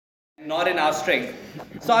not in our strength.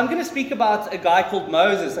 So I'm going to speak about a guy called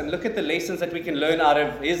Moses and look at the lessons that we can learn out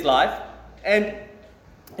of his life. And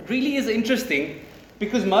it really is interesting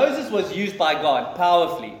because Moses was used by God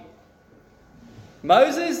powerfully.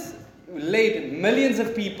 Moses led millions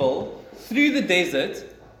of people through the desert,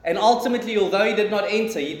 and ultimately, although he did not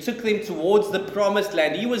enter, he took them towards the promised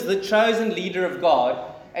land. He was the chosen leader of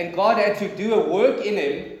God, and God had to do a work in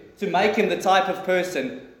him to make him the type of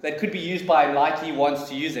person that could be used by him like he wants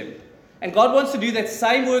to use him. And God wants to do that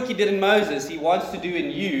same work he did in Moses, he wants to do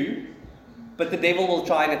in you, but the devil will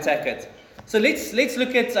try and attack it. So let's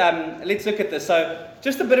look at this. So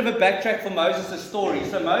just a bit of a backtrack for Moses' story.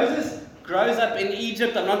 So Moses grows up in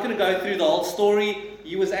Egypt. I'm not going to go through the whole story.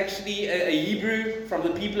 He was actually a Hebrew from the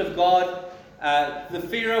people of God. The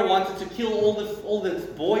Pharaoh wanted to kill all the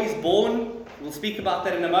boys born. We'll speak about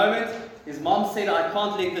that in a moment. His mom said, "I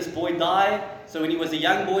can't let this boy die." So when he was a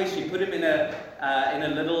young boy, she put him in a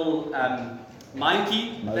little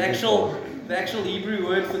monkey. The actual Hebrew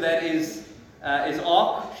word for that is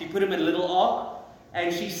ark. She put him in a little ark,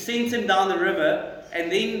 and she sent him down the river.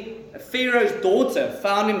 And then Pharaoh's daughter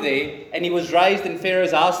found him there, and he was raised in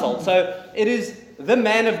Pharaoh's household. So it is the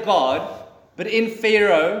man of God, but in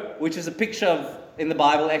Pharaoh, which is a picture of, in the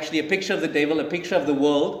Bible, actually a picture of the devil, a picture of the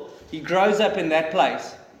world. He grows up in that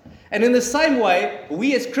place. And in the same way,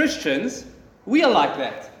 we as Christians, we are like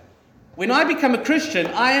that. When I become a Christian,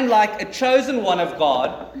 I am like a chosen one of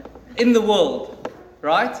God in the world,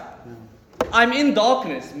 right? I'm in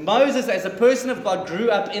darkness. Moses, as a person of God, grew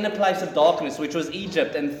up in a place of darkness, which was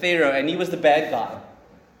Egypt and Pharaoh, and he was the bad guy.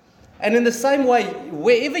 And in the same way,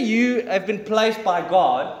 wherever you have been placed by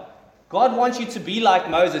God, God wants you to be like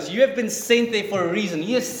Moses. You have been sent there for a reason.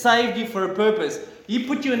 He has saved you for a purpose. He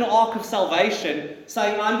put you in an ark of salvation,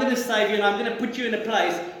 saying, "I'm going to save you and I'm going to put you in a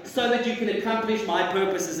place so that you can accomplish my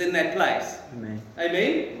purposes in that place." Amen.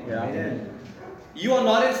 Amen? Yeah. Amen. You are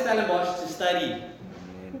not in Stellenbosch to study.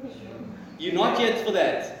 You're not yet for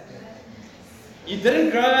that. You didn't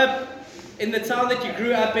grow up in the town that you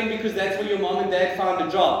grew up in because that's where your mom and dad found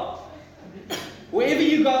a job. Wherever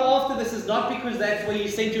you go after this is not because that's where you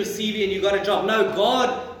sent your CV and you got a job. No,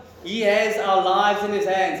 God, He has our lives in His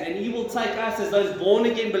hands, and He will take us as those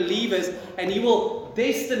born-again believers, and He will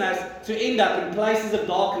destine us to end up in places of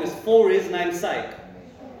darkness for His name's sake.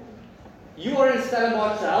 You are in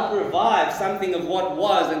Stellenbosch to help revive something of what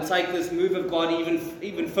was and take this move of God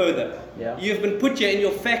even further. Yeah. You have been put here in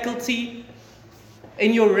your faculty,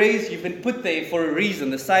 in your race, you've been put there for a reason,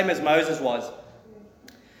 the same as Moses was.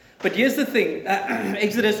 But here's the thing,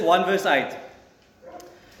 Exodus 1 verse 8.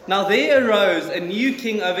 Now there arose a new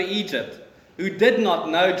king over Egypt who did not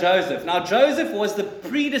know Joseph. Now Joseph was the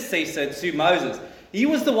predecessor to Moses. He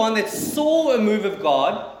was the one that saw a move of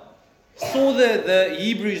God, saw the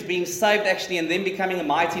Hebrews being saved actually and then becoming a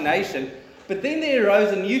mighty nation. But then there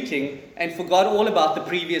arose a new king and forgot all about the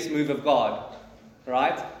previous move of God.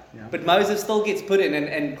 Right? Yeah. But Moses still gets put in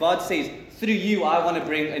and God says, through you I want to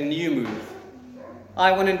bring a new move.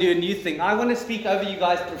 I want to do a new thing. I want to speak over you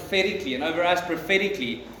guys prophetically and over us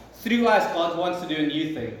prophetically. Through us, God wants to do a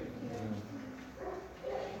new thing.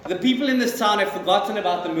 The people in this town have forgotten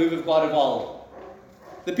about the move of God of old.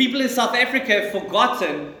 The people in South Africa have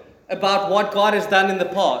forgotten about what God has done in the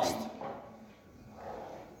past.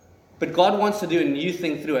 But God wants to do a new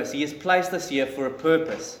thing through us. He has placed us here for a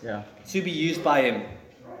purpose. Yeah. To be used by Him.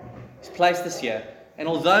 He's placed us here. And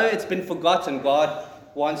although it's been forgotten, God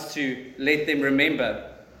wants to let them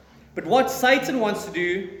remember. But what Satan wants to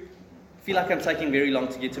do, I feel like I'm taking very long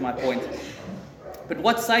to get to my point. But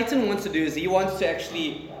what Satan wants to do is he wants to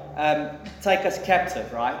actually take us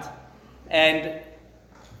captive, right? And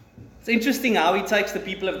it's interesting how he takes the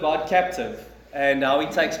people of God captive and how he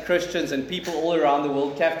takes Christians and people all around the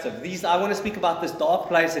world captive. I want to speak about this dark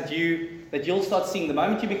place that you'll start seeing. The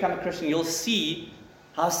moment you become a Christian, you'll see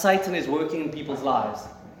how Satan is working in people's lives.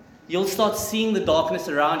 You'll start seeing the darkness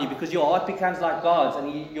around you because your heart becomes like God's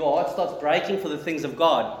and your heart starts breaking for the things of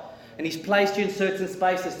God. And He's placed you in certain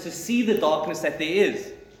spaces to see the darkness that there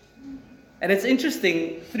is. And it's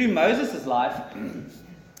interesting, through Moses' life,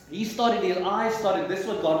 his eyes started, this is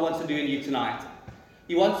what God wants to do in you tonight.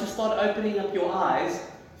 He wants to start opening up your eyes,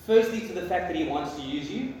 firstly to the fact that He wants to use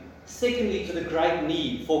you, secondly to the great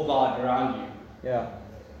need for God around you. Yeah.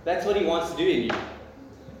 That's what He wants to do in you.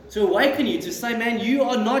 To awaken you, to say, man, you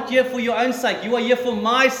are not here for your own sake. You are here for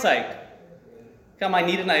my sake. Come, I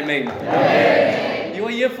need an amen. Amen. You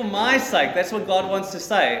are here for my sake. That's what God wants to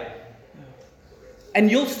say.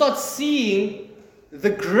 And you'll start seeing the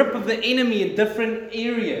grip of the enemy in different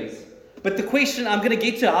areas. But the question, I'm going to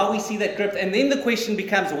get to how we see that grip. And then the question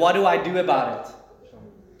becomes, what do I do about it?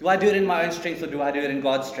 Do I do it in my own strength or do I do it in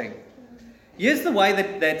God's strength? Here's the way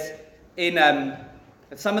that in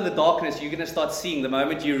some of the darkness you're going to start seeing the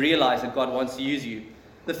moment you realize that God wants to use you.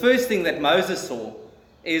 The first thing that Moses saw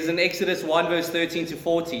is in Exodus 1 verse 13 to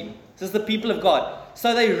 14. This is the people of God.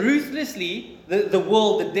 So they ruthlessly, the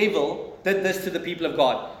world, the devil, did this to the people of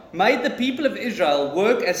God. Made the people of Israel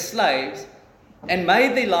work as slaves and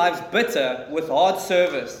made their lives bitter with hard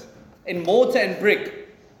service in mortar and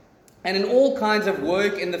brick and in all kinds of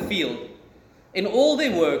work in the field. In all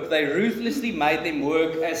their work, they ruthlessly made them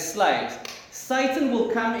work as slaves. Satan will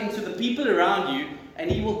come into the people around you and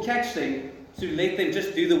he will catch them to let them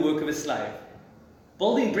just do the work of a slave.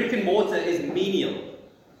 Building brick and mortar is menial.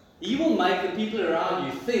 He will make the people around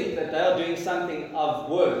you think that they are doing something of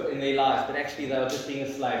worth in their lives, but actually they are just being a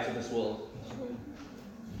slave to this world.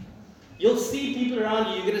 You'll see people around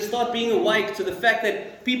you, you're going to start being awake to the fact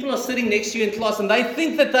that people are sitting next to you in class and they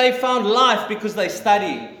think that they found life because they're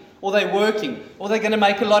studying, or they're working, or they're going to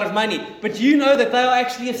make a lot of money. But you know that they are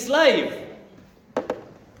actually a slave. Yeah.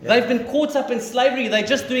 They've been caught up in slavery. They're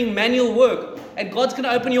just doing manual work. And God's going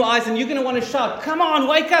to open your eyes and you're going to want to shout, come on,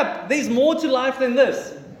 wake up. There's more to life than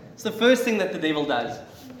this. It's the first thing that the devil does.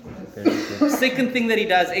 Second thing that he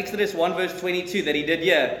does, Exodus 1 verse 22, that he did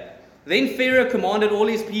here. Then Pharaoh commanded all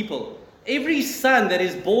his people, every son that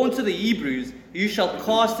is born to the Hebrews, you shall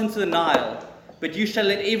cast into the Nile, but you shall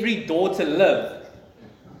let every daughter live.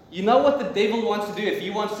 You know what the devil wants to do? If he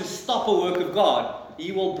wants to stop a work of God,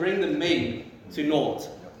 he will bring the men to naught.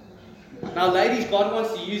 Now, ladies, God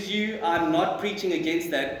wants to use you. I'm not preaching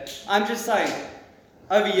against that. I'm just saying,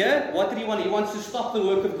 over here, what did he want? He wants to stop the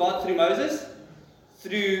work of God through Moses,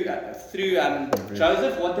 through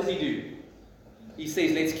Joseph. What does he do? He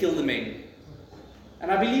says, let's kill the men.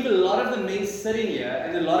 And I believe a lot of the men sitting here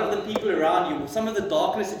and a lot of the people around you, some of the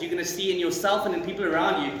darkness that you're going to see in yourself and in people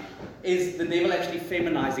around you, is the devil actually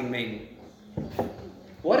feminizing men.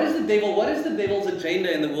 What is the devil's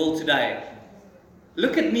agenda in the world today?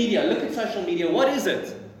 Look at media, look at social media. What is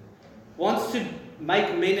it? Wants to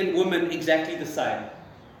make men and women exactly the same.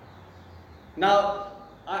 Now,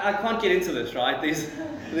 I can't get into this, right?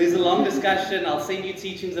 There's a long discussion. I'll send you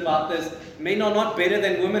teachings about this. Men are not better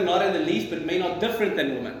than women, not in the least, but men are different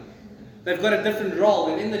than women. They've got a different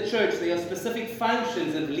role. And in the church, there are specific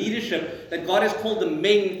functions of leadership that God has called the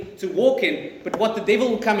men to walk in. But what the devil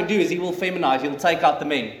will come and do is he will feminize. He'll take out the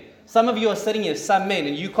men. Some of you are sitting here, some men,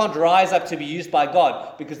 and you can't rise up to be used by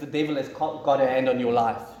God because the devil has got a hand on your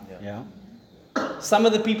life. Yeah. Some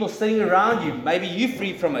of the people sitting around you, maybe you're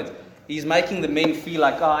free from it. He's making the men feel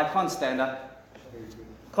like, I can't stand up.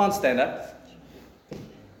 Can't stand up.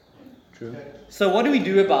 True. So what do we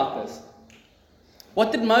do about this?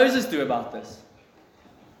 What did Moses do about this?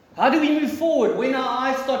 How do we move forward? When our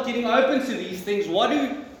eyes start getting open to these things, what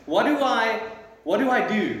do I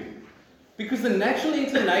do? Because the natural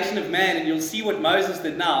inclination of man, and you'll see what Moses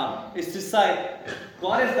did now, is to say,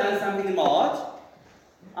 God has done something in my heart,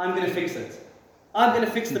 I'm going to fix it. I'm going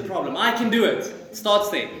to fix the problem. I can do it. It starts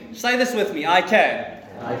there. Say this with me. I can.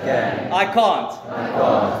 I can. I can't. I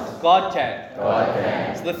can't. God can. God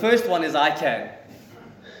can. So the first one is I can.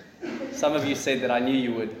 Some of you said that I knew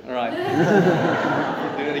you would. All right.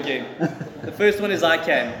 Do it again. The first one is I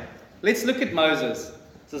can. Let's look at Moses.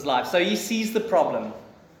 It's his life. So he sees the problem.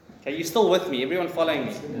 Okay, you still with me? Everyone following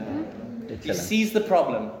me? Yeah. He sees the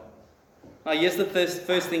problem. Now here's the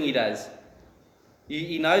first thing he does.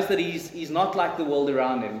 He knows that he's not like the world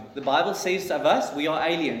around him. The Bible says of us, we are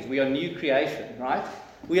aliens. We are new creation, right?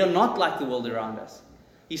 We are not like the world around us.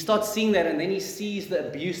 He starts seeing that, and then he sees the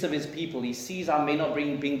abuse of his people. He sees how men are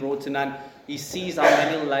being brought to none. He sees how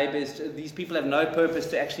manual labor these people have no purpose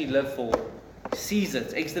to actually live for. He sees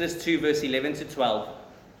it. Exodus 2 verse 11 to 12.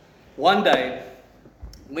 One day,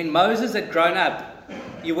 when Moses had grown up,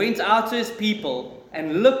 he went out to his people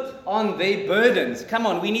and looked on their burdens. Come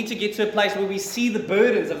on, we need to get to a place where we see the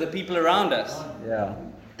burdens of the people around us. Yeah.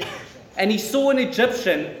 And he saw an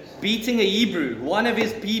Egyptian beating a Hebrew, one of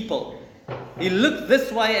his people. He looked this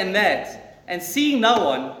way and that, and seeing no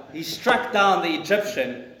one, he struck down the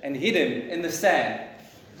Egyptian and hid him in the sand.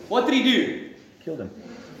 What did he do? Killed him.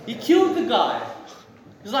 He killed the guy.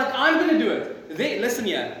 He's like, I'm going to do it. Listen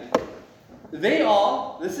here.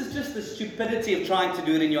 This is just the stupidity of trying to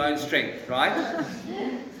do it in your own strength, right?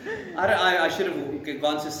 I should have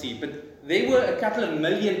gone to see, but there were a couple of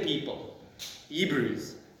million people,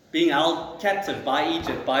 Hebrews, being held captive by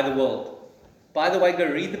Egypt, by the world. By the way, go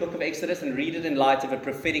read the book of Exodus and read it in light of a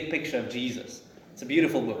prophetic picture of Jesus. It's a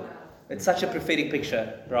beautiful book. It's such a prophetic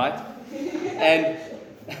picture, right? And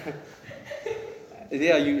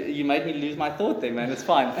yeah, you made me lose my thought there, man. It's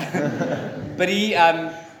fine. But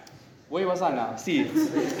Where was I now? See.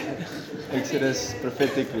 Exodus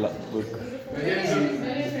prophetic book.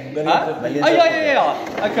 Huh? Oh, yeah.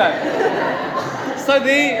 Okay. So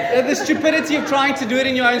the stupidity of trying to do it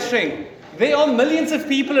in your own strength. There are millions of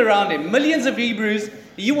people around him, millions of Hebrews.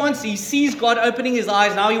 He sees God opening his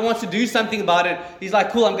eyes. Now he wants to do something about it. He's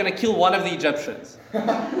like, cool, I'm going to kill one of the Egyptians.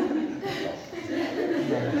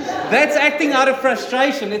 That's acting out of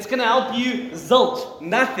frustration. It's going to help you zilch,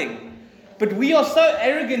 nothing. But we are so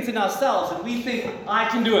arrogant in ourselves that we think, I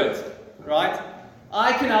can do it, right?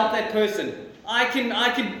 I can help that person. I can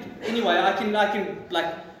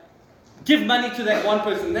like give money to that one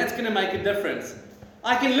person. That's going to make a difference.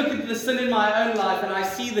 I can look at the sin in my own life and I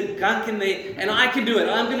see the gunk in there and I can do it.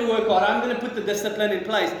 I'm going to work hard. I'm going to put the discipline in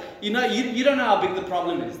place. You know, you don't know how big the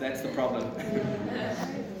problem is. That's the problem.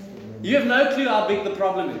 You have no clue how big the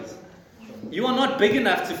problem is. You are not big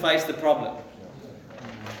enough to face the problem.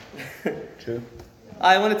 True.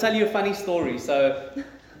 I want to tell you a funny story. So,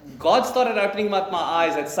 God started opening up my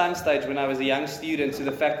eyes at some stage when I was a young student to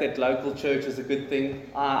the fact that local church is a good thing.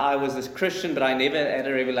 I was a Christian, but I never had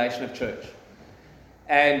a revelation of church.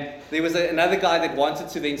 And there was another guy that wanted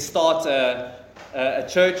to then start a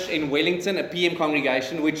church in Wellington, a PM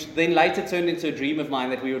congregation, which then later turned into a dream of mine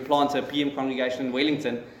that we would plant a PM congregation in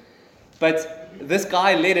Wellington. But this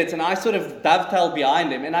guy led it, and I sort of dovetailed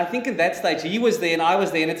behind him. And I think at that stage, he was there and I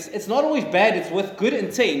was there. And it's not always bad. It's with good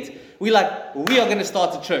intent. We are going to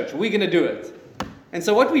start a church. We're going to do it. And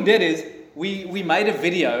so what we did is we made a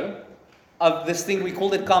video of this thing. We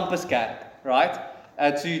called it Campus Gap, right?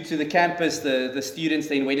 To the campus, the students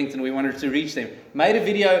there in Wellington. We wanted to reach them. Made a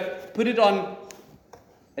video, put it on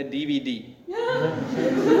a DVD. What's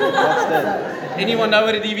that? Anyone know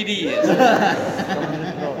what a DVD is?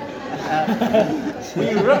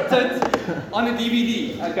 We ripped it on a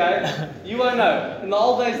DVD, okay? You won't know. In the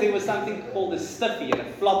old days, there was something called a stiffy and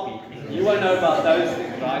a floppy. You won't know about those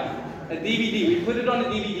things, right? A DVD. We put it on a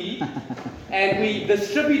DVD, and we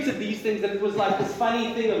distributed these things, and it was like this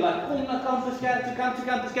funny thing of like, come to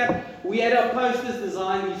Campus Gap. We had our posters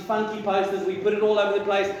designed, these funky posters. We put it all over the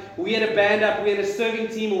place. We had a band up. We had a serving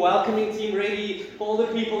team, a welcoming team ready for all the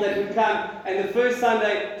people that would come. And the first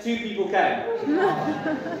Sunday, 2 people came.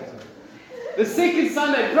 The second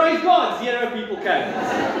Sunday, praise God, 0 people came.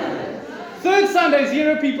 Third Sunday,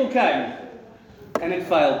 0 people came. And it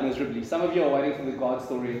failed miserably. Some of you are waiting for the God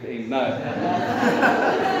story at the end. No.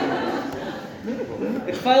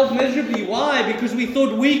 It failed miserably. Why? Because we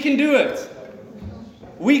thought we can do it.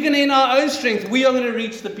 We can, in our own strength, we are going to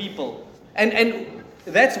reach the people. And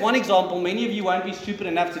that's one example. Many of you won't be stupid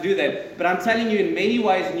enough to do that. But I'm telling you, in many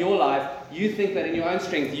ways in your life, you think that in your own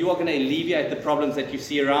strength, you are going to alleviate the problems that you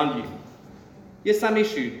see around you. Here's some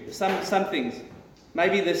issue, some things.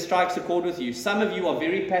 Maybe this strikes a chord with you. Some of you are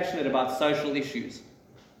very passionate about social issues.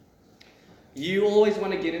 You always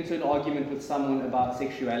want to get into an argument with someone about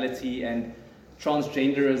sexuality and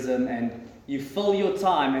transgenderism, and you fill your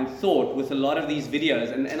time and thought with a lot of these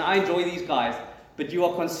videos. And I enjoy these guys, but you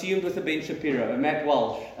are consumed with a Ben Shapiro, a Matt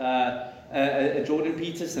Walsh, a Jordan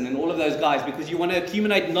Peterson, and all of those guys, because you want to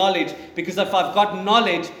accumulate knowledge. Because if I've got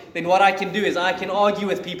knowledge, then what I can do is I can argue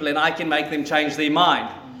with people and I can make them change their mind.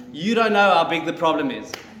 You don't know how big the problem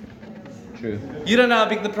is. True. You don't know how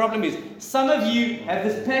big the problem is. Some of you have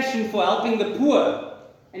this passion for helping the poor,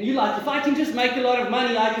 and you're like, if I can just make a lot of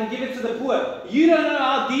money, I can give it to the poor. You don't know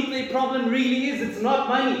how deep their problem really is. It's not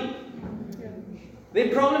money. Their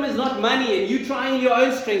problem is not money, and you're trying in your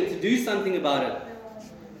own strength to do something about it.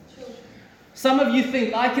 Some of you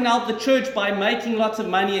think, I can help the church by making lots of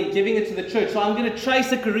money and giving it to the church, so I'm going to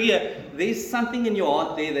chase a career. There's something in your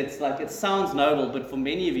heart there that's like, it sounds noble, but for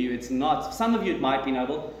many of you, it's not. Some of you, it might be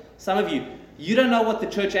noble. Some of you, you don't know what the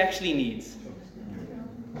church actually needs.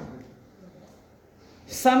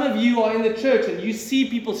 Some of you are in the church and you see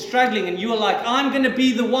people struggling and you are like, I'm going to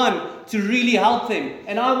be the one to really help them,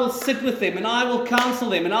 and I will sit with them and I will counsel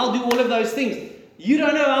them and I'll do all of those things. You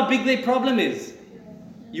don't know how big their problem is.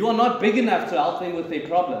 You are not big enough to help them with their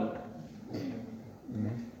problem.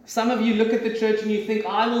 Some of you look at the church and you think,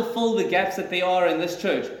 I will fill the gaps that there are in this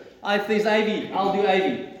church. If there's AV, I'll do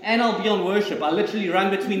AV. And I'll be on worship. I'll literally run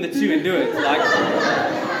between the two and do it. Like,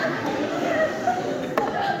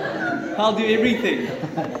 I'll do everything.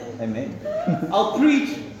 Amen. I'll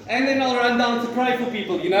preach and then I'll run down to pray for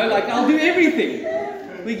people, like I'll do everything.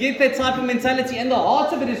 We get that type of mentality, and the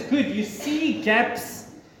heart of it is good. You see gaps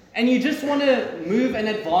and you just want to move and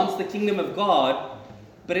advance the kingdom of God,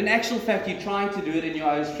 but in actual fact, you're trying to do it in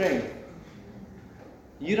your own strength.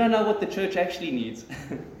 You don't know what the church actually needs.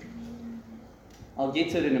 I'll get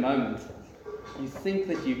to it in a moment. You think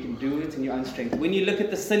that you can do it in your own strength. When you look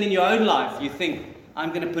at the sin in your own life, you think, I'm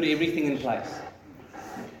going to put everything in place.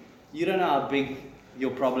 You don't know how big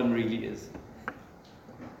your problem really is.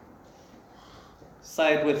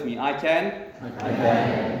 Say it with me. I can. I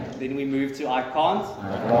can. Then we move to I can't.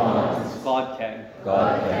 I can't. God can.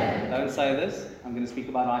 God can. Don't say this. I'm going to speak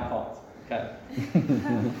about I can't.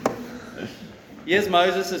 Okay. Here's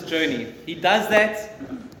Moses' journey. He does that,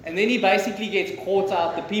 and then he basically gets caught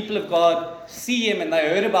out. The people of God see him, and they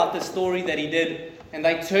heard about the story that he did, and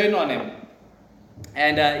they turn on him.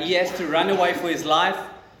 And he has to run away for his life,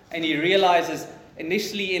 and he realizes,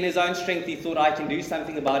 initially in his own strength, he thought, I can do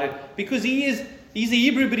something about it. Because he's a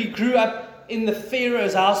Hebrew, but he grew up in the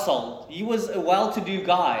Pharaoh's household. He was a well-to-do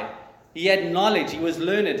guy. He had knowledge. He was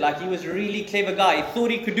learned. Like, he was a really clever guy. He thought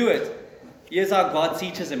he could do it. Here's how God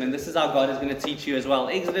teaches him, and this is how God is going to teach you as well.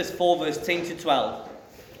 Exodus 4, verse 10 to 12.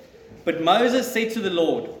 But Moses said to the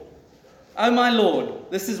Lord, Oh my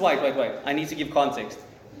Lord, this is, wait, I need to give context.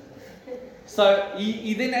 So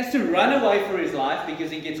he then has to run away for his life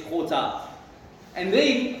because he gets caught out. And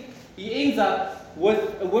then he ends up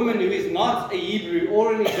with a woman who is not a Hebrew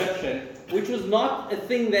or an Egyptian, which was not a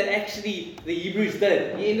thing that actually the Hebrews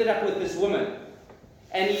did. He ended up with this woman.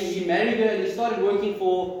 And he married her, and he started working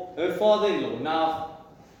for her father-in-law. Now,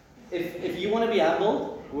 if you want to be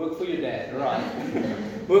humble, work for your dad, right?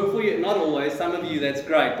 Work for your, not always, some of you that's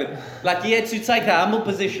great, but like he had to take a humble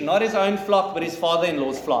position, not his own flock, but his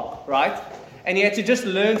father-in-law's flock, right? And he had to just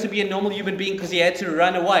learn to be a normal human being because he had to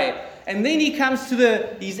run away. And then he comes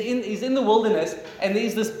to he's in the wilderness, and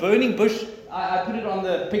there's this burning bush. I put it on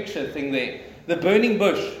the picture thing there. The burning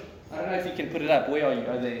bush. I don't know if you can put it up. Where are you?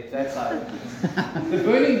 Oh, there. That side. The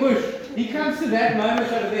burning bush. He comes to that moment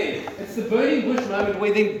over there. It's the burning bush moment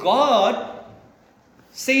where then God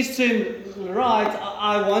says to him, right,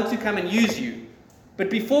 I want to come and use you. But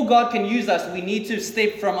before God can use us, we need to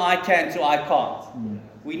step from I can to I can't.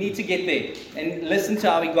 We need to get there. And listen to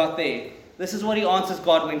how he got there. This is what he answers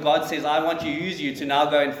God when God says, I want to use you to now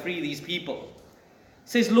go and free these people.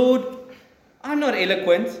 He says, Lord, I'm not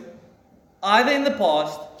eloquent, either in the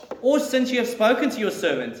past or since you have spoken to your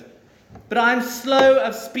servant, but I am slow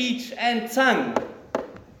of speech and tongue.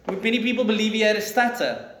 Many people believe he had a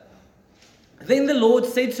stutter. Then the Lord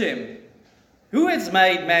said to him, Who has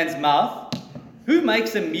made man's mouth? Who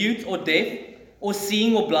makes him mute or deaf, or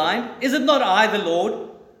seeing or blind? Is it not I, the Lord?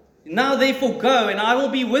 Now therefore go, and I will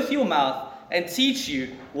be with your mouth, and teach you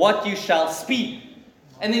what you shall speak.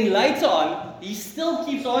 And then later on, he still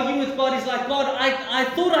keeps arguing with God. He's like, God, I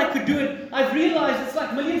thought I could do it. I've realized it's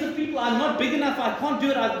like millions of people. I'm not big enough. I can't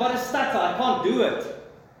do it. I've got a stutter. I can't do it.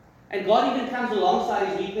 And God even comes alongside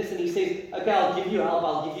his weakness and he says, okay, I'll give you help.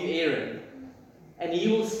 I'll give you Aaron. And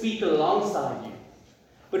he will speak alongside you.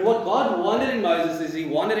 But what God wanted in Moses is he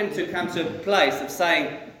wanted him to come to a place of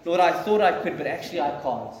saying, Lord, I thought I could, but actually I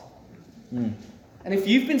can't. And if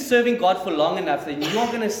you've been serving God for long enough, then you're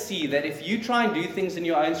going to see that if you try and do things in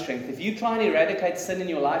your own strength, if you try and eradicate sin in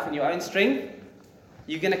your life in your own strength,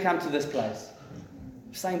 you're going to come to this place.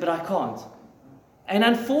 Saying, but I can't. And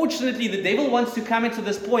unfortunately, the devil wants to come into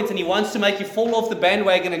this point and he wants to make you fall off the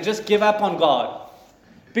bandwagon and just give up on God.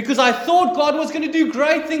 Because I thought God was going to do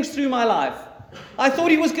great things through my life. I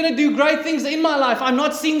thought he was going to do great things in my life. I'm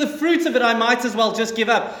not seeing the fruits of it. I might as well just give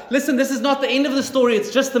up. Listen, this is not the end of the story.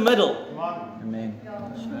 It's just the middle. Amen.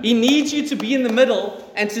 He needs you to be in the middle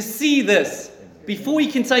and to see this before he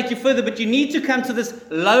can take you further. But you need to come to this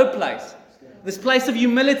low place, this place of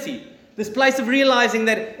humility, this place of realizing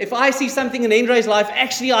that if I see something in Andre's life,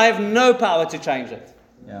 actually I have no power to change it.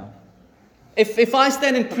 Yeah. If I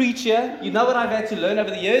stand and preach here, you know what I've had to learn over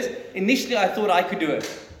the years? Initially I thought I could do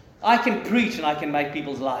it. I can preach and I can make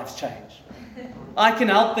people's lives change. I can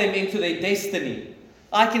help them into their destiny.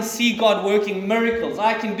 I can see God working miracles.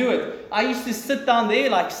 I can do it. I used to sit down there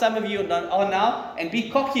like some of you are now and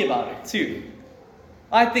be cocky about it too.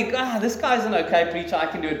 I think, this guy's an okay preacher. I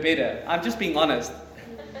can do it better. I'm just being honest.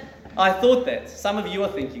 I thought that. Some of you are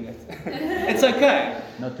thinking it. It's okay.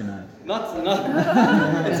 Not tonight. Not.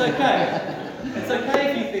 It's okay. It's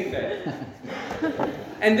okay if you think that.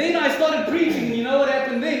 And then I started preaching, and you know what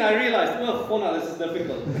happened then? I realized, oh no, this is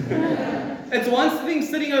difficult. It's one thing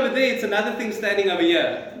sitting over there, it's another thing standing over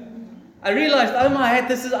here. I realized, oh my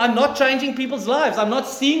head, I'm not changing people's lives. I'm not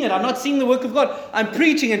seeing it. I'm not seeing the work of God. I'm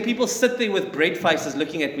preaching, and people sit there with bread faces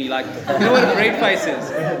looking at me like, you know what a bread face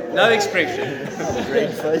is? No expression.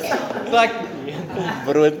 Bread face. Like,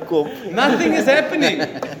 Broodkop. nothing is happening.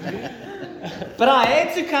 But I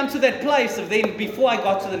had to come to that place of then, before I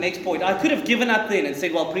got to the next point. I could have given up then and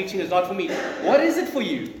said, well, preaching is not for me. What is it for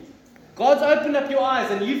you? God's opened up your eyes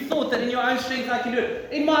and you thought that in your own strength I can do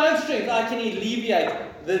it. In my own strength I can alleviate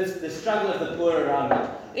the struggle of the poor around me.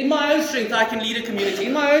 In my own strength, I can lead a community.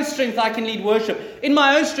 In my own strength, I can lead worship. In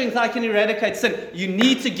my own strength, I can eradicate sin. You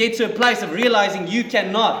need to get to a place of realizing you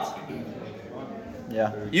cannot.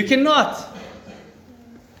 Yeah. You cannot.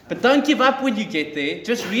 But don't give up when you get there.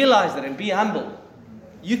 Just realize that and be humble.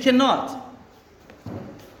 You cannot.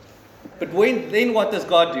 But then what does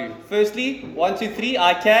God do? Firstly, 1, 2, 3,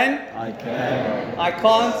 I can. I can. I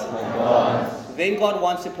can't. I can't. Then God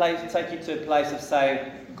wants to take you to a place of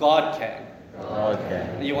saying, God can. God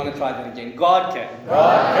can. You want to try that again? God can.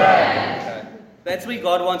 God can. Okay. That's where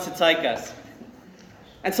God wants to take us.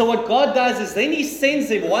 And so what God does is then He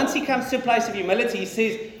sends him, once he comes to a place of humility, He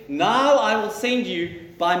says, now I will send you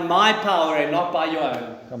by my power and not by your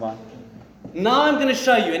own. Come on. Now I'm going to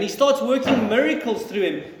show you. And He starts working miracles through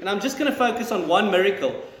him. And I'm just going to focus on one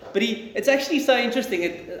miracle. But it's actually so interesting.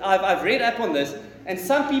 I've read up on this. And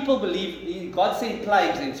some people believe God sent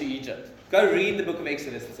plagues into Egypt. Go read the book of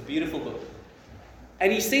Exodus. It's a beautiful book.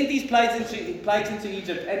 And He sent these plagues into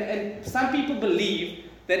Egypt. And some people believe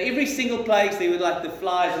that every single plague, there were like the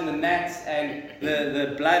flies and the gnats and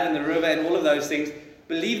the blood in the river and all of those things,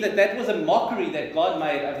 believe that was a mockery that God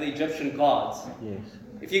made of the Egyptian gods. Yes.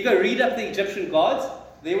 If you go read up the Egyptian gods,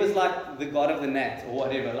 there was like the god of the gnat or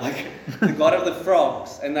whatever, like the god of the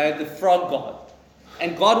frogs, and they had the frog god.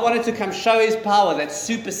 And God wanted to come show His power that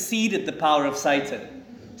superseded the power of Satan,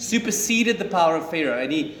 superseded the power of Pharaoh,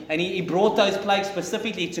 and he brought those plagues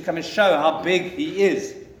specifically to come and show how big He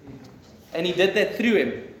is. And He did that through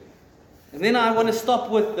him. And then I want to stop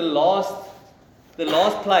with the last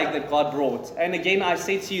plague that God brought. And again, I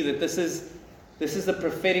say to you that this is a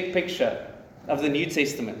prophetic picture of the New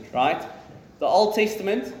Testament, right? The Old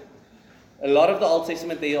Testament, a lot of the Old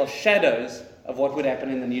Testament, they are shadows of what would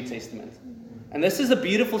happen in the New Testament. And this is a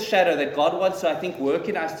beautiful shadow that God wants to, I think, work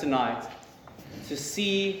in us tonight to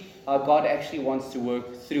see how God actually wants to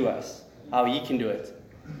work through us, how He can do it.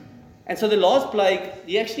 And so the last plague,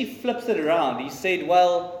 He actually flips it around. He said,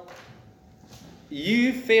 well,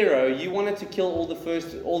 you, Pharaoh, you wanted to kill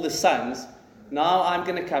all the sons. Now I'm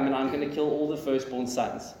going to come and I'm going to kill all the firstborn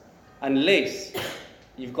sons. Unless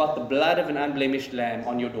you've got the blood of an unblemished lamb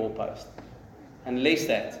on your doorpost. Unless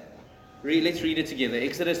that. Let's read it together.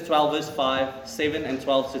 Exodus 12 verse 5, 7 and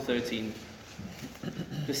 12 to 13.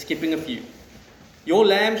 Just skipping a few. Your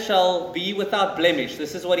lamb shall be without blemish.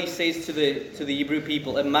 This is what He says to the Hebrew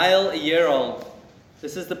people. A male, a year old.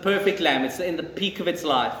 This is the perfect lamb. It's in the peak of its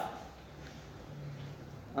life.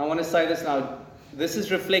 I want to say this now. This is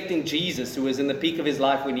reflecting Jesus, who was in the peak of His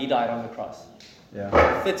life when He died on the cross. Yeah.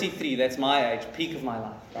 33, that's my age, peak of my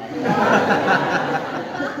life. Right?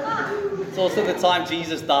 It's also the time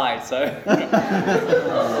Jesus died, so.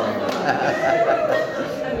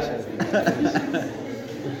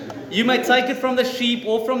 You may take it from the sheep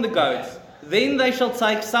or from the goats. Then they shall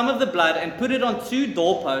take some of the blood and put it on 2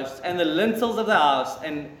 doorposts and the lintels of the house,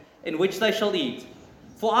 and in which they shall eat.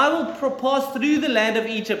 For I will pass through the land of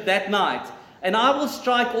Egypt that night, and I will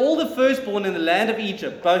strike all the firstborn in the land of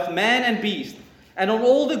Egypt, both man and beast. And on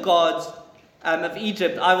all the gods of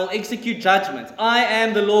Egypt I will execute judgment. I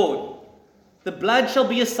am the Lord. The blood shall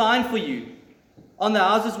be a sign for you on the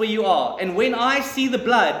houses where you are. And when I see the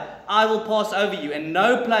blood, I will pass over you, and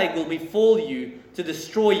no plague will befall you to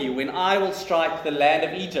destroy you when I will strike the land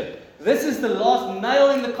of Egypt. This is the last nail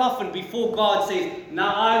in the coffin before God says,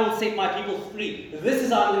 now I will set my people free. This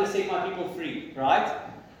is how I'm going to set my people free, right?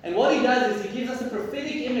 And what He does is He gives us a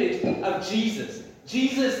prophetic image of Jesus.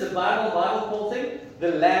 Jesus, the Bible calls Him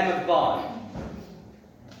the Lamb of God.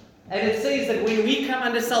 And it says that when we come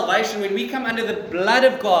under salvation, when we come under the blood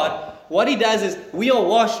of God, what He does is we are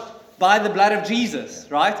washed by the blood of Jesus,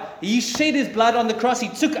 right? He shed His blood on the cross. He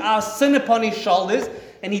took our sin upon His shoulders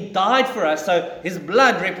and He died for us. So His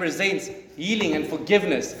blood represents healing and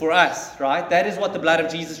forgiveness for us, right? That is what the blood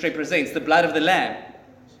of Jesus represents, the blood of the Lamb.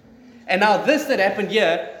 And now this that happened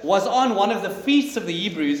here was on one of the feasts of the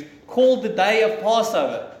Hebrews called the Day of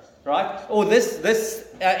Passover, right? Or this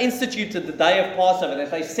instituted the Day of Passover that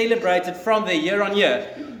they celebrated from there year on year.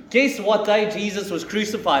 Guess what day Jesus was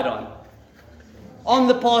crucified on? On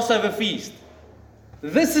the Passover feast.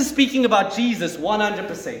 This is speaking about Jesus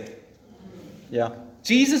 100%. Yeah.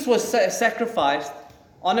 Jesus was sacrificed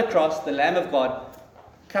on a cross, the Lamb of God,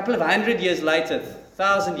 a couple of 100 years later,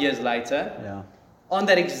 1,000 years later, Yeah. on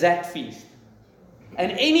that exact feast.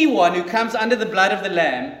 And anyone who comes under the blood of the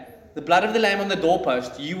Lamb on the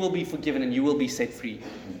doorpost, you will be forgiven and you will be set free.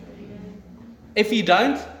 If you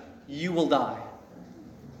don't, you will die.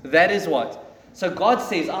 That is what. So God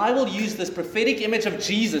says, I will use this prophetic image of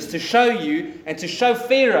Jesus to show you and to show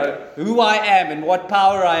Pharaoh who I am and what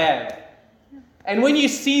power I am. And when you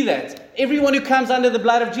see that, everyone who comes under the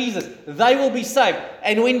blood of Jesus, they will be saved.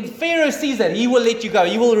 And when Pharaoh sees that, he will let you go.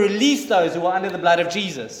 He will release those who are under the blood of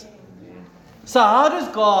Jesus. So how does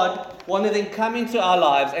God want to then come into our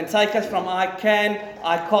lives and take us from I can,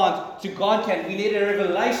 I can't, to God can? We need a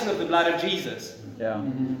revelation of the blood of Jesus. Yeah.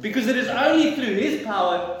 Because it is only through His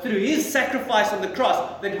power, through His sacrifice on the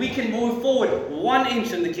cross, that we can move forward 1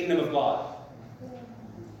 inch in the kingdom of God.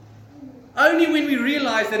 Only when we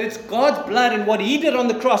realize that it's God's blood and what He did on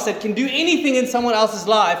the cross that can do anything in someone else's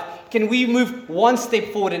life, can we move 1 step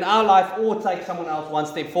forward in our life or take someone else 1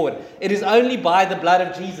 step forward. It is only by the blood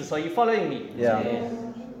of Jesus. Are you following me? Yeah.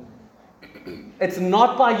 It's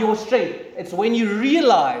not by your strength. It's when you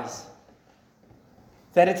realize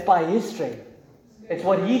that it's by His strength. It's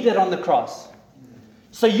what He did on the cross.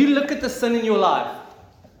 So you look at the sin in your life.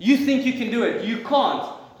 You think you can do it. You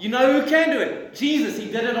can't. You know who can do it? Jesus. He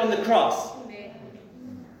did it on the cross.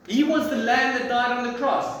 He was the Lamb that died on the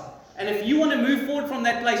cross. And if you want to move forward from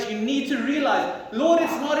that place, you need to realize, Lord,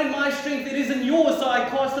 it's not in my strength, it is in yours, so I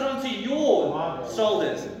cast it onto your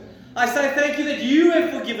shoulders. I say thank you that you have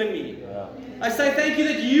forgiven me. I say thank you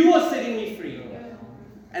that you are setting me free.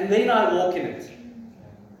 And then I walk in it.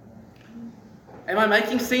 Am I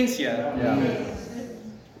making sense here? Yeah.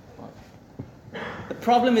 The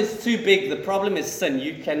problem is too big. The problem is sin.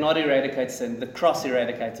 You cannot eradicate sin. The cross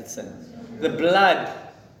eradicated sin. The blood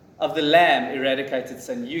of the Lamb eradicated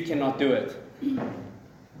sin. You cannot do it.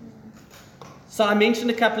 So I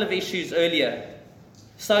mentioned a couple of issues earlier.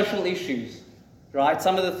 Social issues, right?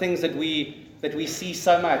 Some of the things that we see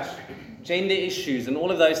so much. Gender issues and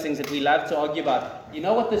all of those things that we love to argue about. You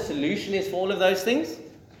know what the solution is for all of those things?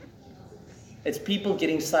 It's people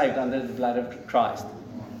getting saved under the blood of Christ.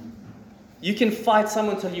 You can fight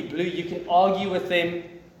someone till you're blue. You can argue with them.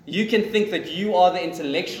 You can think that you are the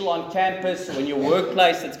intellectual on campus or in your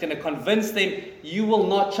workplace that's going to convince them. You will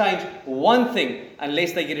not change one thing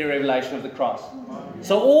unless they get a revelation of the cross.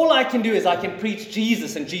 So all I can do is I can preach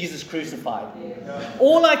Jesus and Jesus crucified.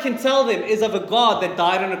 All I can tell them is of a God that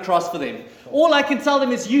died on a cross for them. All I can tell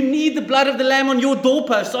them is you need the blood of the Lamb on your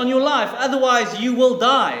doorpost, on your life. Otherwise you will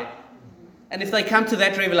die. And if they come to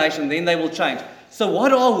that revelation, then they will change. So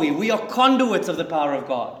what are we? We are conduits of the power of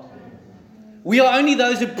God. We are only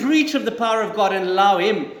those who preach of the power of God and allow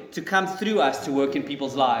Him to come through us to work in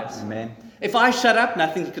people's lives. Amen. If I shut up,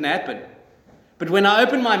 nothing can happen. But when I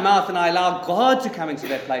open my mouth and I allow God to come into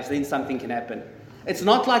that place, then something can happen. It's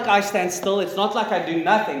not like I stand still. It's not like I do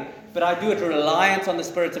nothing. But I do it reliant on the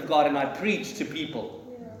Spirit of God and I preach to people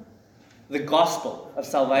the gospel of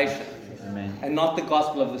salvation. Amen. And not the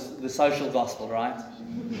gospel of the social gospel, right?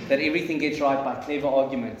 That everything gets right by clever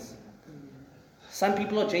arguments. Some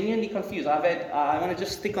people are genuinely confused. I want to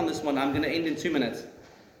just stick on this one. I'm going to end in 2 minutes.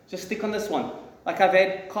 Just stick on this one. Like I've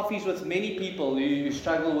had coffees with many people who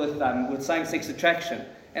struggle with same-sex attraction.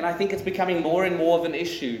 And I think it's becoming more and more of an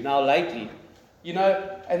issue now lately. You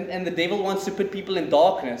know, and the devil wants to put people in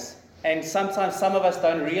darkness. And sometimes some of us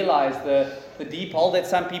don't realize the deep hole that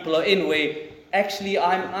some people are in where actually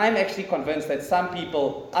I'm actually convinced that some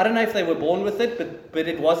people, I don't know if they were born with it, but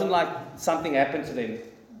it wasn't like something happened to them.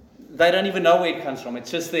 They don't even know where it comes from. It's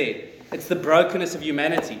just there. It's the brokenness of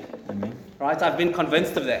humanity. Amen. Right? I've been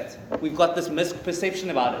convinced of that. We've got this misperception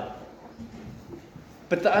about it.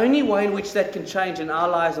 But the only way in which that can change in our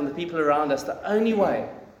lives and the people around us, the only way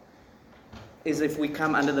is if we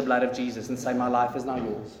come under the blood of Jesus and say, my life is now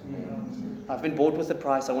yours. I've been bought with a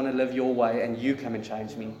price. I want to live your way and you come and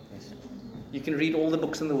change me. You can read all the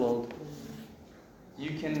books in the world.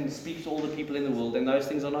 You can speak to all the people in the world and those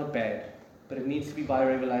things are not bad. But it needs to be by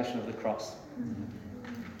revelation of the cross.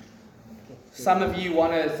 Some of you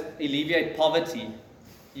want to alleviate poverty.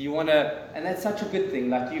 You want to, and that's such a good thing.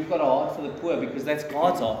 Like you've got a heart for the poor because that's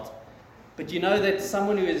God's heart. But you know that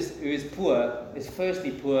someone who is poor is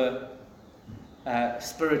firstly poor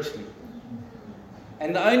spiritually.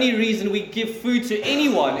 And the only reason we give food to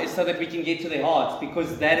anyone is so that we can get to their hearts,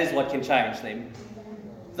 because that is what can change them.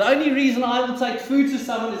 The only reason I will take food to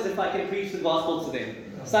someone is if I can preach the gospel to them.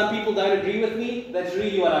 Some people don't agree with me. That's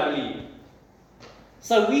really what I believe.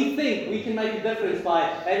 So we think we can make a difference by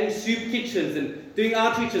having soup kitchens and doing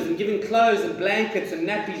outreaches and giving clothes and blankets and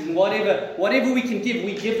nappies and whatever we can give.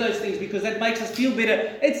 We give those things because that makes us feel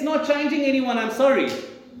better. It's not changing anyone, I'm sorry.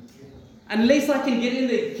 Unless I can get in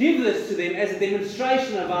there, give this to them as a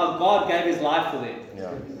demonstration of how God gave His life for them.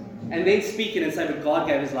 Yeah. And then speak it and say, but God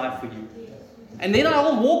gave His life for you. And then I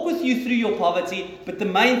will walk with you through your poverty, but the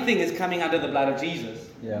main thing is coming under the blood of Jesus.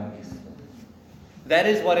 Yeah. That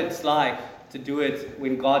is what it's like to do it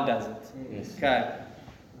when God does it. Yes. Okay.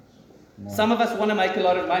 Some of us want to make a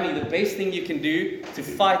lot of money. The best thing you can do to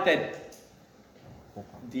fight that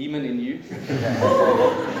demon in you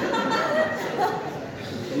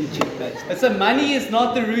So money is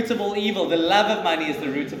not the root of all evil. The love of money is the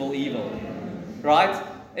root of all evil. Right?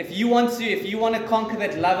 If you want to conquer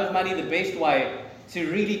that love of money, the best way to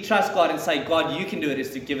really trust God and say, God, you can do it,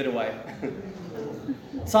 is to give it away.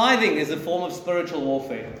 Tithing is a form of spiritual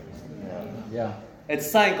warfare. Yeah. It's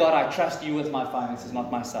saying, God, I trust you with my finances,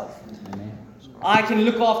 not myself. Amen. I can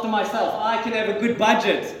look after myself. I can have a good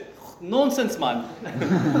budget. Nonsense, man.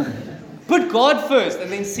 Put God first and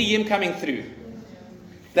then see Him coming through.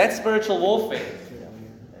 That's spiritual warfare.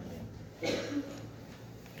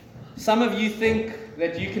 Some of you think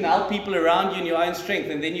that you can help people around you in your own strength,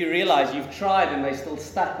 and then you realize you've tried and they're still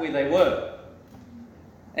stuck where they were.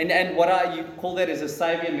 And what you call that is a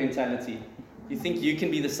savior mentality. You think you can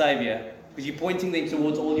be the savior because you're pointing them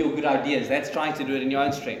towards all your good ideas. That's trying to do it in your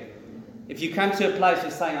own strength. If you come to a place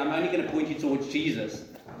of saying, I'm only going to point you towards Jesus,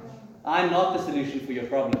 I'm not the solution for your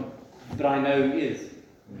problem, but I know who is.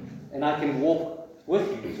 And I can walk with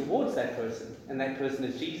you towards that person, and that person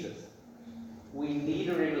is Jesus. We need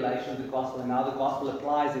a revelation of the gospel, and now the gospel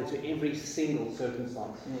applies into every single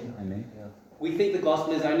circumstance. Amen. We think the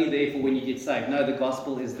gospel is only there for when you get saved. No, the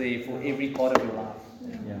gospel is there for every part of your life.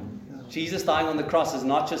 Yeah. Jesus dying on the cross is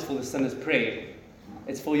not just for the sinner's prayer.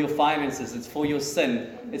 It's for your finances. It's for your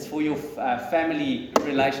sin. It's for your family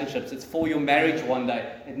relationships. It's for your marriage one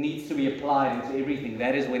day. It needs to be applied into everything.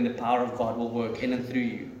 That is when the power of God will work in and through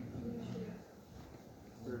you.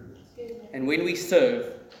 And when we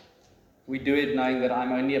serve, we do it knowing that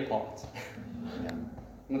I'm only a part. I'm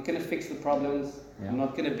not going to fix the problems. I'm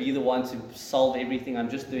not going to be the one to solve everything. I'm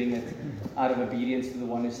just doing it out of obedience to the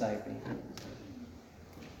one who saved me.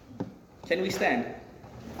 Can we stand?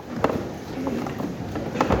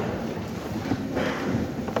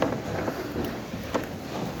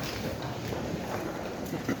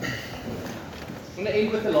 I'm going to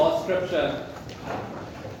end with the last scripture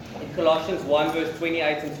in Colossians 1 verse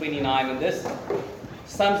 28 and 29, and this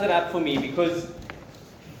sums it up for me, because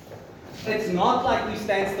it's not like we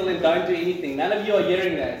stand still and don't do anything. None of you are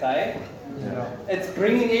hearing that, eh? Yeah. It's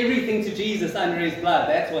bringing everything to Jesus under His blood.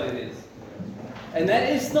 That's what it is. And that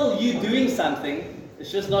is still you doing something.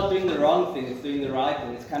 It's just not doing the wrong thing. It's doing the right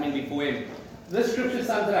thing. It's coming before Him. This scripture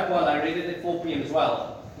sums it up well. I read it at 4 p.m. as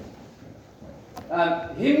well.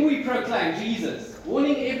 Him we proclaim, Jesus,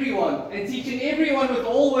 warning everyone and teaching everyone with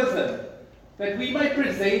all wisdom, that we may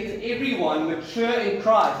present everyone mature in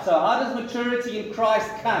Christ. So how does maturity in Christ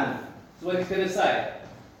come? That's what he's going to say.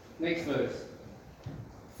 Next verse.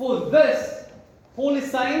 For this, Paul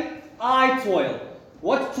is saying, I toil.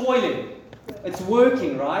 What's toiling? It's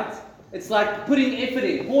working, right? It's like putting effort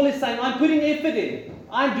in. Paul is saying, I'm putting effort in.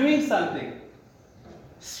 I'm doing something.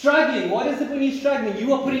 Struggling. What is it when you're struggling?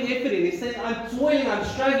 You are putting effort in. He says, I'm toiling, I'm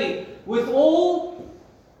struggling with all.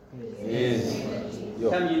 Yes.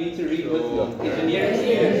 Come, you need to read with me. Engineering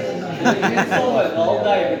students. You can solve it the whole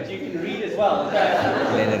day, but you can read as well.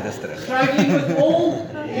 Okay? Struggling with all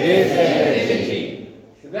His energy.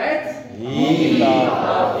 That He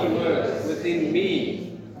works within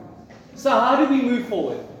me. So how do we move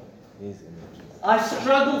forward? I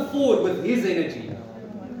struggle forward with His energy.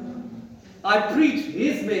 I preach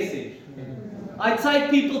His message. I take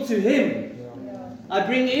people to Him. I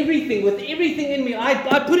bring everything with everything in me.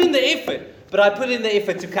 I put in the effort. But I put in the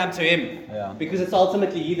effort to come to Him. Yeah. Because it's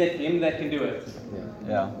ultimately Him that can do it.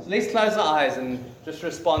 Yeah. So let's close our eyes and just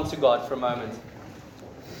respond to God for a moment.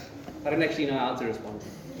 I don't actually know how to respond.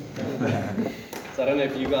 So I don't know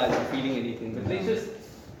if you guys are feeling anything. But let's just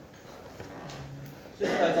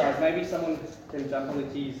close our eyes. Maybe someone can jump on the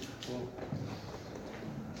keys.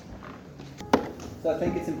 So I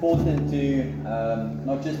think it's important to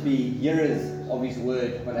not just be hearers of His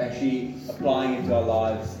word, but actually applying it to our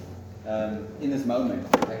lives. In this moment,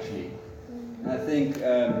 actually. And I think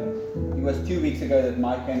it was 2 weeks ago that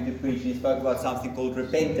Mike came to preach. He spoke about something called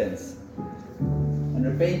repentance. And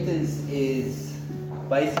repentance is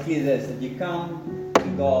basically this, that you come to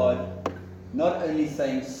God not only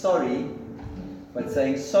saying sorry, but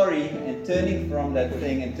saying sorry and turning from that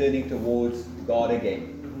thing and turning towards God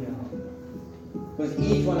again. Because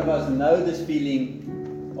each one of us know this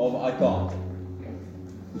feeling of I can't.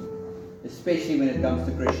 Especially when it comes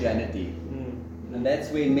to Christianity. And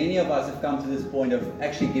that's where many of us have come to this point of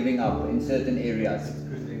actually giving up in certain areas.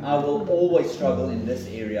 I will always struggle in this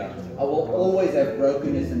area. I will always have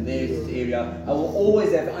brokenness in this area. I will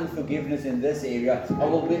always have unforgiveness in this area. I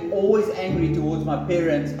will be always angry towards my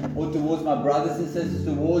parents or towards my brothers and sisters,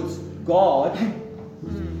 towards God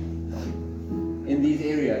in these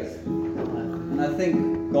areas. And I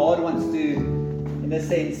think God wants to, in a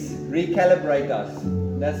sense, recalibrate us.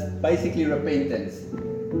 That's basically repentance.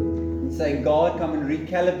 Saying, God, come and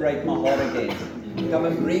recalibrate my heart again. come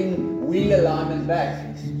and bring wheel alignment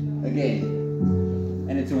back again.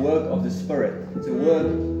 And it's a work of the Spirit. It's a work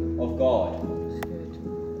of God.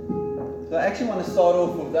 So I actually want to start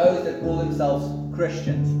off with those that call themselves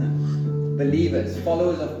Christians, believers,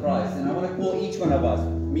 followers of Christ. And I want to call each one of us,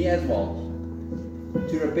 me as well,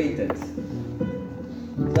 to repentance.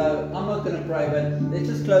 So I'm not going to pray, but let's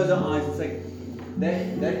just close our eyes and say,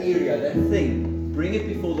 that area, that thing, bring it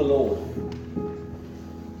before the Lord.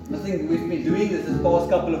 I think we've been doing this past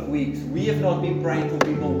couple of weeks. We have not been praying for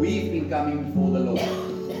people. We've been coming before the Lord.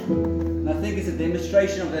 And I think it's a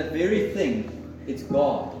demonstration of that very thing. It's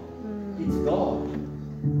God. It's God.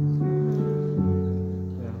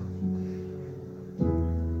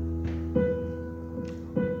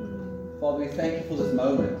 Father, we thank you for this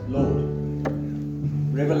moment, Lord.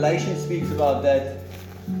 Revelation speaks about that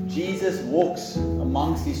Jesus walks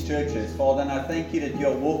amongst these churches, Father, and I thank you that you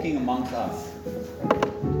are walking amongst us.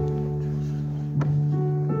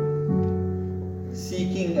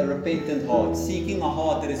 Seeking a repentant heart, seeking a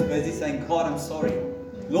heart that is busy saying, God, I'm sorry.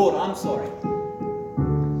 Lord, I'm sorry.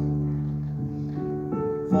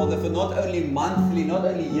 Father, for not only monthly, not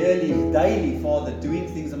only yearly, daily, Father, doing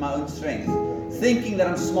things on my own strength, thinking that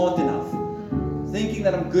I'm smart enough, thinking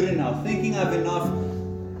that I'm good enough, thinking I have enough,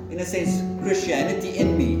 in a sense, Christianity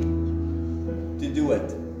in me to do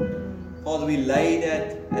it. Father, we lay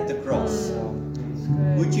that at the cross.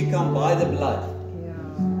 Would you come by the blood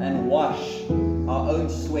and wash our own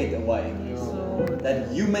sweat away? That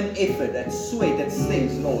human effort, that sweat, that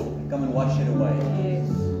stinks, Lord, come and wash it away.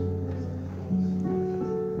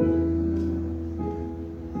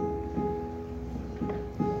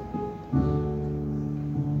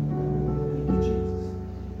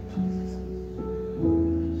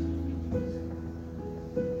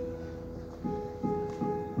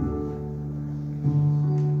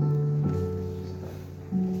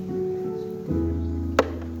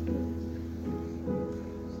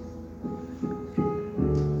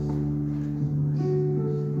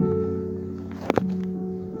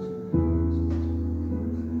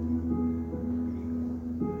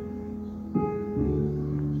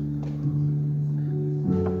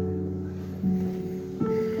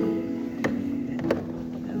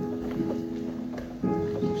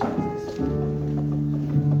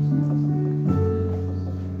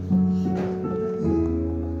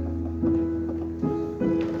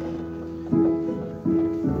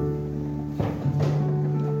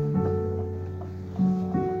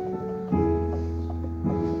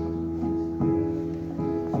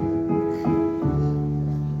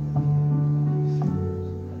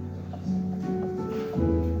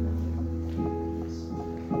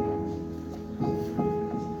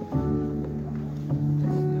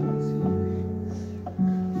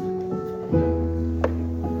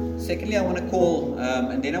 Secondly, I want to call,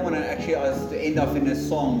 and then I want to actually ask to end off in a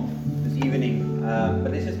song this evening.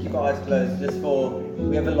 But let's just keep our eyes closed.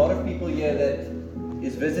 We have a lot of people here that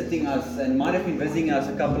is visiting us and might have been visiting us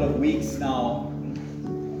a couple of weeks now.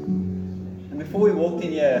 And before we walked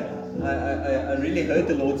in here, I really heard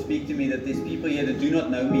the Lord speak to me that there's people here that do not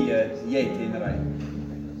know me yet, Henry.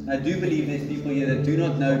 I do believe there's people here that do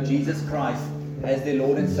not know Jesus Christ as their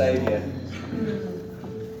Lord and Savior.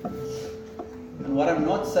 And what I'm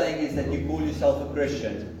not saying is that you call yourself a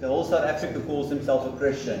Christian. The whole South Africa calls themselves a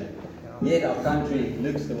Christian. Yet our country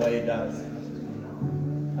looks the way it does.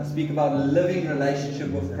 I speak about a living relationship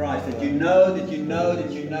with Christ. That you know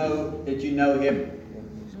Him.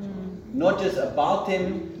 Not just about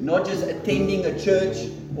Him, not just attending a church,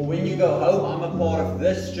 or when you go home, I'm a part of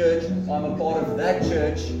this church, I'm a part of that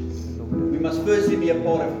church. We must firstly be a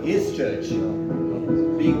part of His church.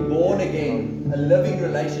 Being born again, a living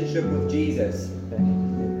relationship with Jesus.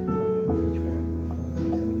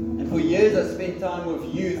 And for years I spent time with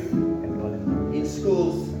youth in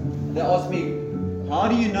schools. They ask me, how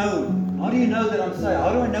do you know that I'm saved?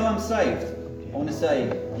 How do I know I'm saved? I want to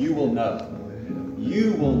say, you will know.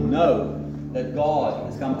 You will know that God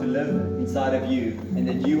has come to live inside of you and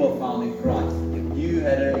that you are found in Christ. If you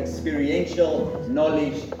had an experiential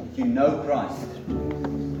knowledge that you know Christ,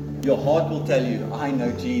 your heart will tell you, I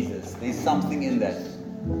know Jesus. There's something in that.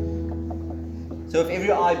 So if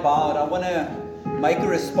every eye bowed, I want to make a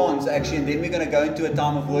response actually, and then we're going to go into a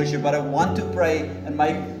time of worship. But I want to pray and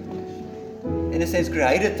make, in a sense,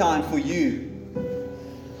 create a time for you.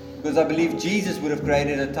 Because I believe Jesus would have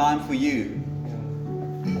created a time for you.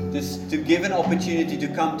 Just to give an opportunity to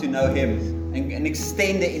come to know Him and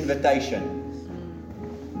extend the invitation.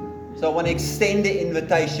 So I want to extend the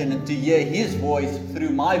invitation and to hear His voice through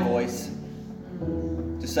my voice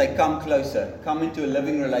to say, come closer, come into a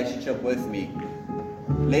living relationship with me.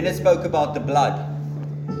 Leonard spoke about the blood.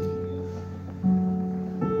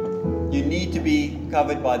 you need to be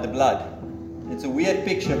covered by the blood. It's a weird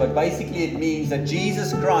picture, but basically it means that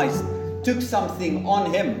Jesus Christ took something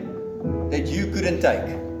on him that you couldn't take.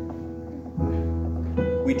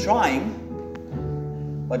 We're trying,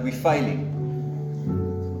 but we're failing.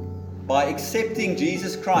 By accepting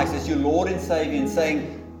Jesus Christ as your Lord and Savior and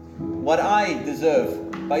saying, what I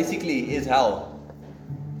deserve basically is hell.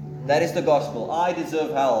 That is the gospel. I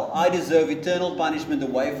deserve hell. I deserve eternal punishment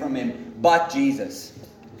away from him. But Jesus,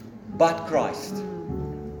 but Christ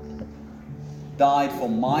died for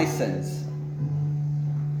my sins.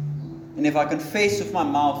 And if I confess with my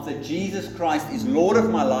mouth that Jesus Christ is Lord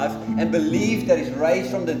of my life and believe that He's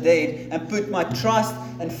raised from the dead and put my trust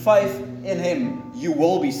and faith in Him, you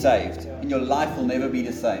will be saved and your life will never be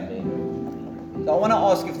the same. So I want to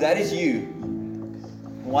ask, if that is you,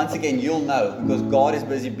 once again you'll know, because God is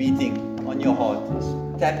busy beating on your heart,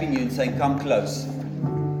 tapping you and saying, come close.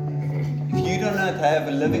 If you do not have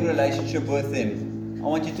a living relationship with Him, I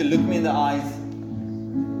want you to look me in the eyes,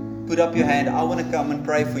 put up your hand. I want to come and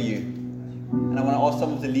pray for you. And I want to ask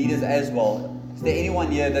some of the leaders as well. Is there anyone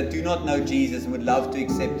here that do not know Jesus and would love to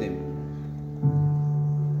accept Him?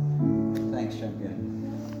 Thanks,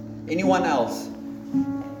 champion. Anyone else?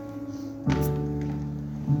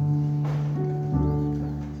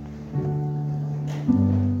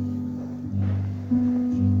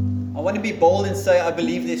 I want to be bold and say, I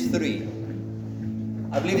believe there's three.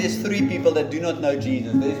 I believe there's three people that do not know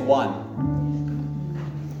Jesus. There's one.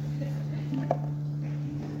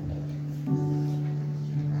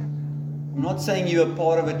 I'm not saying you're a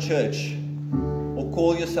part of a church or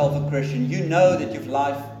call yourself a Christian. You know that you've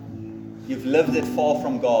lived it far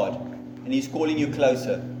from God and He's calling you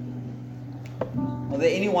closer. Are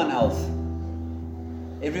there anyone else?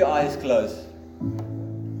 Every eye is closed.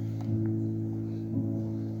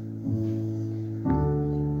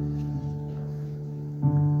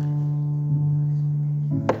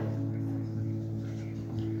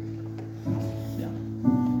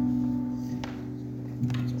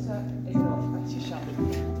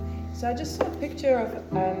 So I just saw a picture of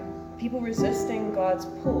people resisting God's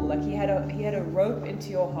pull. Like he had a rope into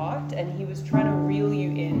your heart, and He was trying to reel you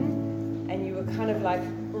in, and you were kind of like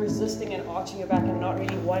resisting and arching your back and not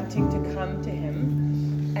really wanting to come to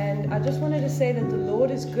Him. And I just wanted to say that the Lord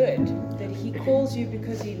is good, that He calls you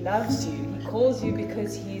because He loves you. He calls you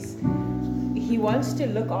because He wants to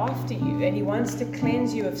look after you, and He wants to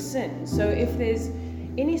cleanse you of sin. So if there's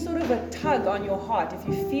any sort of a tug on your heart, if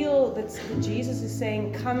you feel that Jesus is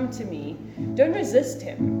saying, come to me, don't resist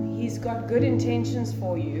Him. He's got good intentions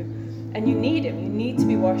for you, and you need Him. You need to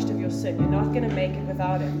be washed of your sin. You're not going to make it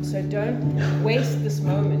without Him. So don't waste this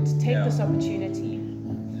moment. Take this opportunity.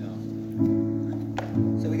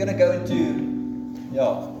 So we're going to go into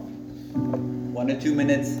 1 or 2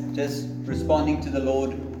 minutes just responding to the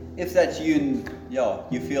Lord. If that's you and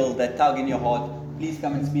you feel that tug in your heart, please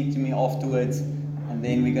come and speak to me afterwards. And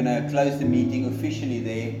then we're going to close the meeting officially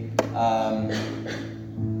there.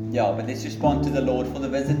 But let's respond to the Lord. For the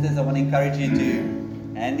visitors, I want to encourage you to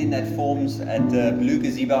hand in that forms at the blue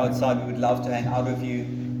gazebo outside. We would love to hang out with you.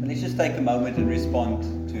 But let's just take a moment and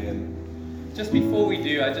respond to Him. Just before we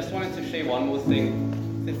do, I just wanted to share one more thing.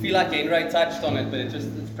 I feel like Henry touched on it, but it's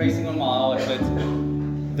pressing on my heart.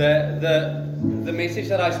 But the message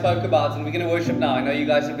that I spoke about, and we're going to worship now. I know you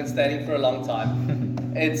guys have been standing for a long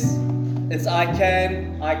time. It's I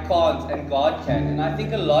can, I can't, and God can. And I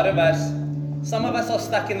think a lot of us, some of us are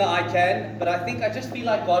stuck in the I can, but I just feel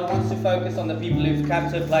like God wants to focus on the people who've come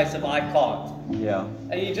to a place of I can't. Yeah.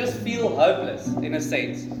 And you just feel hopeless, in a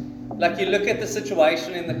sense. Like you look at the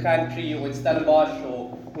situation in the country or in Stellenbosch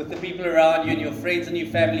or with the people around you and your friends and your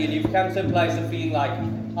family, and you've come to a place of feeling like,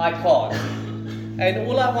 I can't. And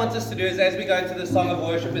all I want us to do is, as we go into the song of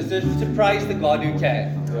worship, is just to praise the God who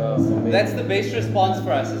can. That's the best response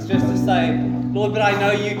for us. It's just to say, Lord, but I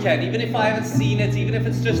know you can. Even if I haven't seen it, even if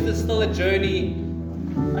it's just still a journey,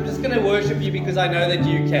 I'm just going to worship you because I know that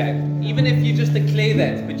you can. Even if you just declare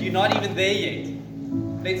that, but you're not even there yet.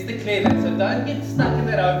 Let's declare that. So don't get stuck in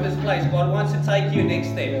that hopeless place. God wants to take you next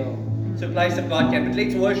step to a place of God can. But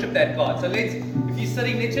let's worship that God. So if you're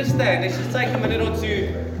sitting, let's just stand. Let's just take a minute or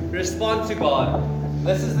two. Respond to God.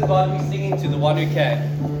 This is the God we're singing to, the one who can.